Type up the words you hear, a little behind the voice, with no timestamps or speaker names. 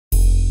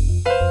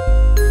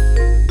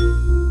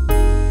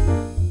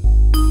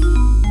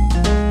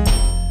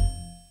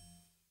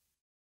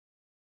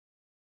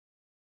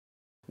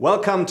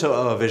Welcome to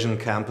our Vision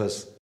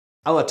Campus.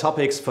 Our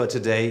topics for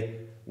today: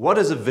 what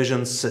is a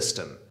vision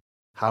system?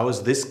 How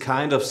is this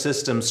kind of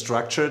system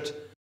structured?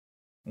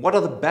 What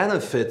are the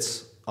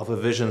benefits of a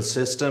vision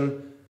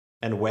system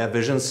and where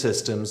vision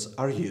systems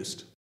are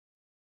used?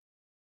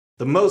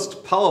 The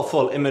most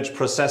powerful image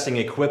processing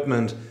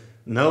equipment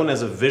known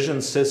as a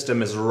vision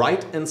system is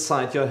right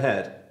inside your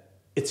head.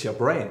 It's your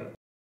brain.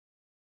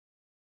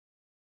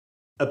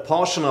 A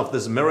portion of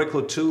this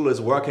miracle tool is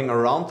working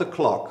around the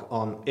clock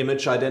on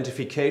image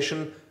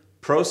identification,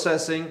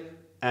 processing,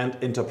 and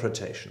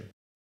interpretation.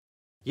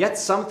 Yet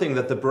something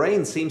that the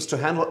brain seems to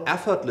handle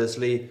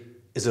effortlessly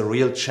is a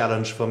real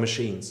challenge for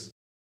machines.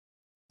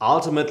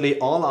 Ultimately,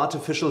 all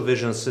artificial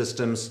vision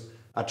systems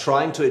are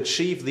trying to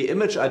achieve the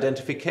image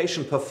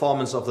identification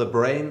performance of the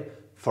brain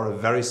for a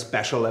very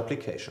special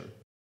application.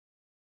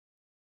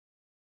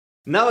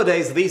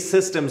 Nowadays, these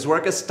systems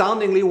work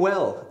astoundingly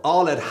well,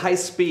 all at high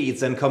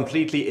speeds and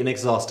completely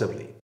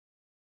inexhaustibly.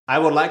 I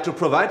would like to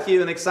provide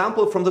you an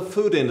example from the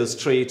food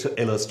industry to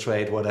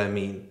illustrate what I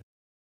mean.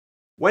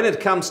 When it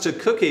comes to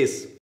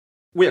cookies,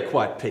 we are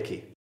quite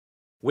picky.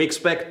 We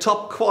expect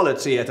top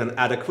quality at an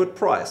adequate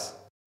price.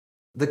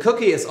 The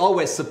cookie is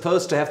always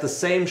supposed to have the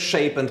same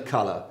shape and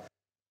color.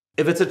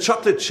 If it's a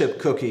chocolate chip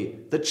cookie,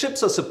 the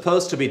chips are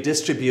supposed to be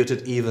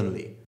distributed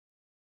evenly.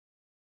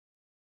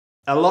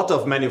 A lot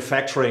of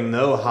manufacturing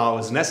know-how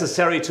is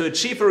necessary to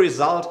achieve a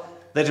result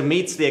that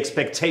meets the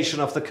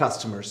expectation of the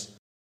customers.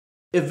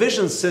 A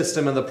vision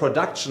system in the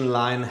production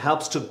line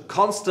helps to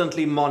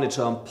constantly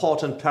monitor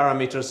important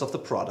parameters of the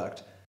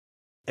product.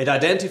 It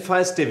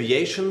identifies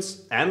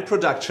deviations and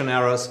production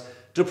errors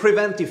to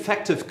prevent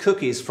defective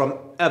cookies from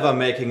ever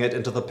making it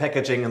into the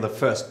packaging in the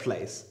first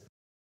place.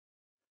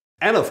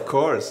 And of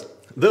course,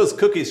 those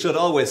cookies should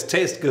always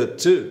taste good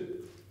too.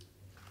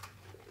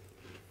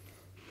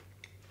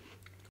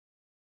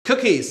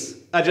 Cookies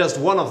are just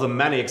one of the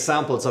many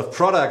examples of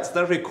products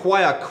that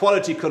require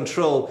quality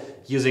control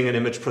using an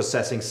image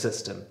processing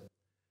system.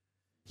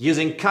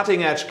 Using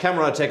cutting-edge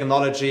camera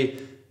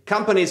technology,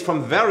 companies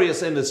from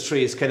various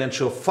industries can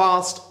ensure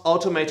fast,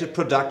 automated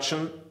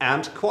production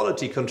and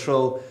quality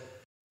control,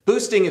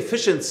 boosting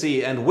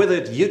efficiency and with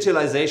it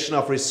utilization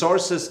of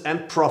resources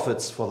and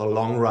profits for the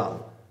long run.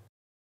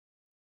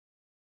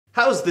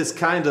 How is this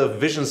kind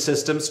of vision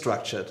system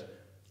structured?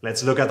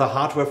 Let's look at the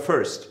hardware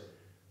first.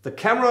 The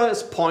camera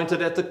is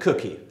pointed at the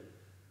cookie.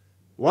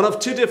 One of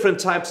two different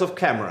types of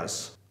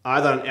cameras,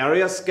 either an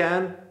area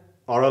scan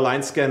or a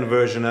line scan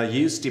version, are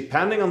used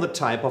depending on the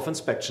type of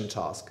inspection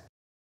task.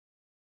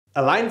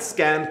 A line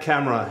scan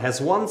camera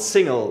has one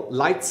single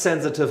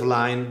light-sensitive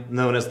line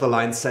known as the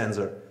line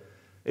sensor.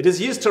 It is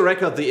used to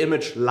record the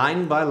image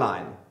line by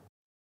line.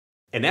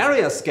 An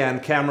area scan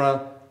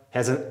camera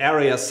has an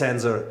area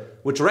sensor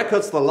which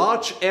records the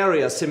large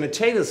area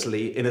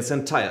simultaneously in its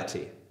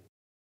entirety.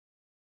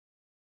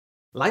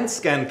 Line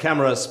scan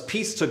cameras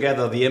piece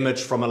together the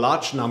image from a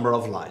large number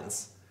of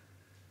lines.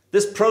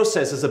 This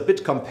process is a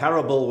bit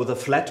comparable with a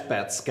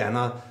flatbed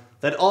scanner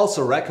that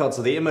also records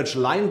the image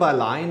line by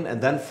line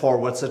and then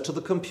forwards it to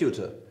the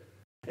computer.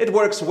 It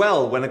works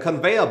well when a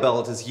conveyor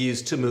belt is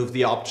used to move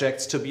the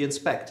objects to be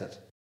inspected.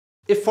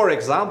 If, for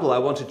example, I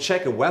want to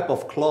check a web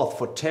of cloth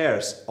for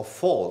tears or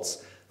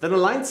faults, then a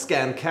line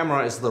scan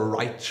camera is the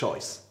right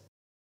choice.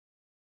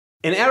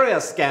 An area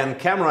scan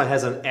camera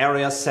has an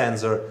area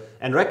sensor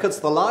and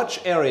records the large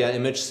area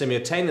image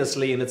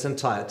simultaneously in its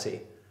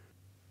entirety.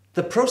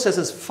 The process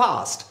is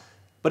fast,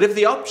 but if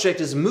the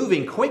object is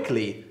moving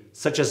quickly,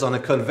 such as on a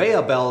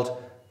conveyor belt,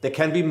 there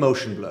can be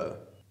motion blur.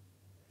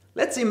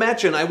 Let's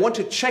imagine I want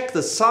to check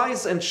the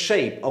size and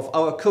shape of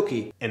our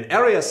cookie. An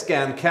area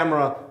scan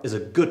camera is a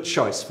good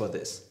choice for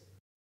this.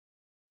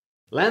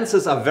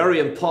 Lenses are very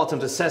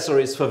important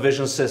accessories for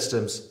vision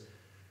systems.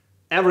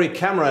 Every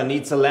camera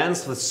needs a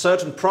lens with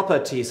certain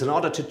properties in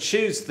order to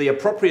choose the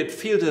appropriate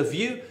field of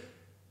view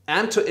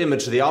and to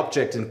image the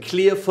object in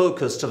clear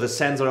focus to the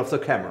sensor of the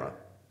camera.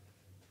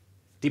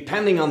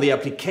 Depending on the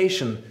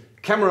application,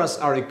 cameras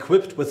are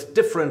equipped with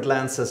different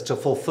lenses to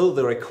fulfill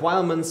the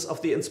requirements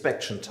of the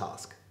inspection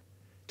task.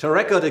 To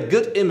record a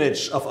good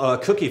image of our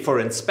cookie for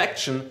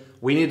inspection,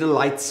 we need a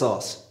light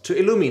source to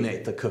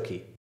illuminate the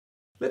cookie.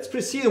 Let's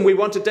presume we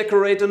want to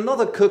decorate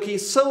another cookie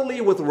solely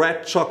with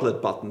red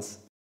chocolate buttons.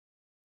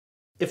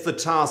 If the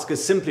task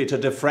is simply to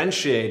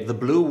differentiate the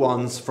blue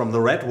ones from the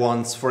red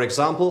ones, for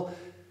example,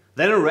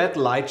 then a red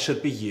light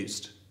should be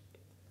used.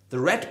 The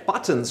red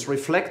buttons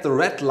reflect the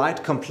red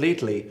light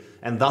completely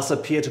and thus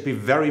appear to be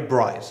very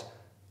bright,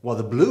 while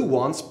the blue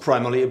ones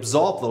primarily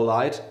absorb the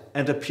light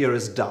and appear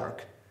as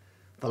dark.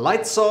 The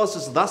light source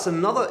is thus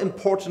another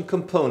important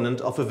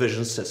component of a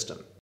vision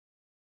system.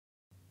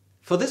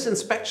 For this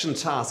inspection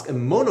task, a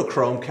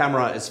monochrome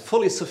camera is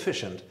fully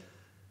sufficient.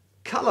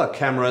 Color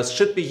cameras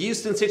should be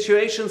used in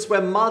situations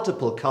where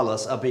multiple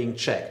colors are being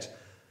checked,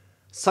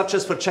 such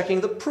as for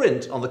checking the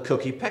print on the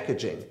cookie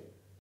packaging.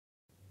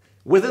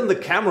 Within the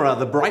camera,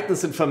 the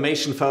brightness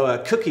information for our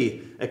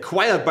cookie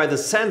acquired by the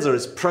sensor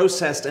is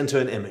processed into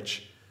an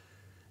image.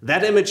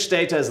 That image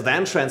data is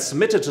then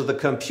transmitted to the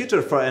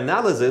computer for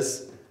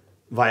analysis,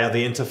 via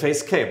the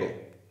interface cable.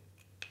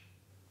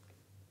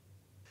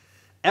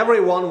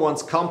 Everyone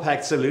wants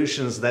compact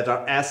solutions that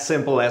are as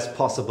simple as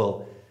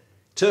possible.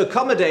 To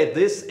accommodate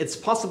this, it's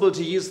possible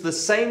to use the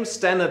same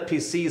standard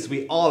PCs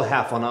we all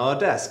have on our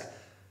desk,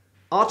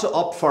 or to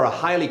opt for a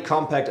highly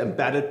compact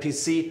embedded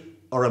PC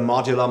or a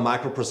modular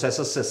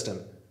microprocessor system.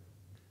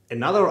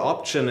 Another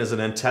option is an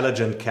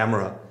intelligent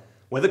camera,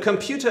 where the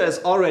computer is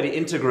already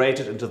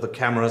integrated into the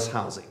camera's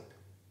housing.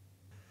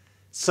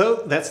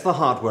 So that's the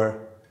hardware.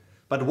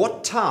 But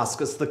what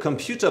task is the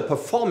computer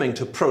performing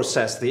to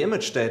process the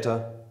image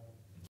data?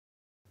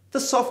 The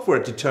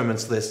software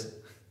determines this.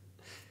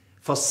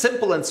 For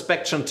simple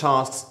inspection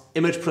tasks,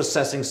 image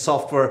processing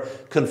software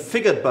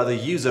configured by the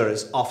user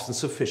is often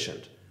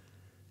sufficient.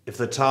 If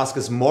the task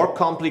is more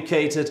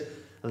complicated,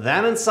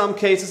 then in some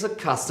cases a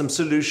custom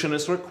solution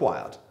is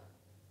required.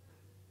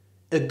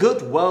 A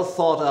good,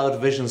 well-thought-out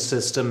vision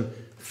system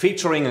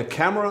featuring a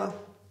camera,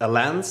 a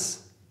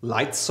lens,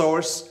 light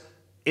source,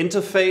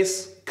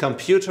 interface,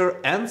 computer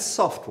and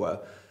software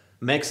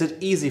makes it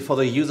easy for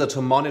the user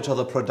to monitor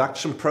the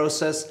production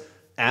process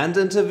and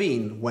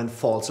intervene when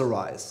faults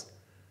arise.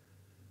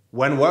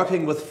 When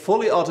working with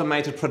fully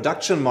automated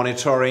production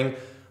monitoring,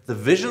 the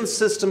vision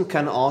system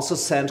can also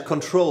send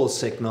control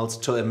signals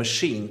to a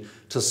machine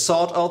to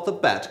sort out the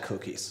bad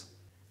cookies.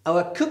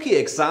 Our cookie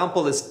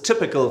example is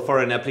typical for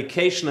an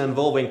application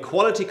involving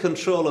quality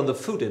control in the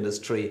food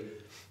industry.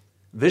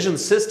 Vision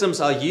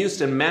systems are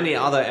used in many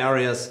other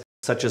areas,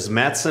 such as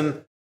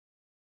medicine,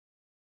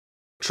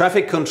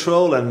 traffic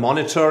control and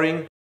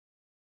monitoring,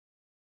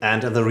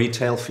 and in the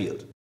retail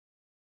field.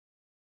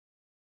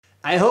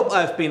 I hope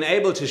I've been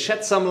able to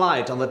shed some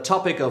light on the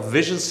topic of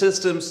vision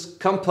systems,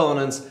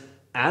 components,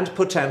 and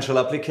potential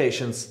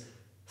applications.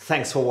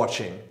 Thanks for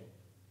watching.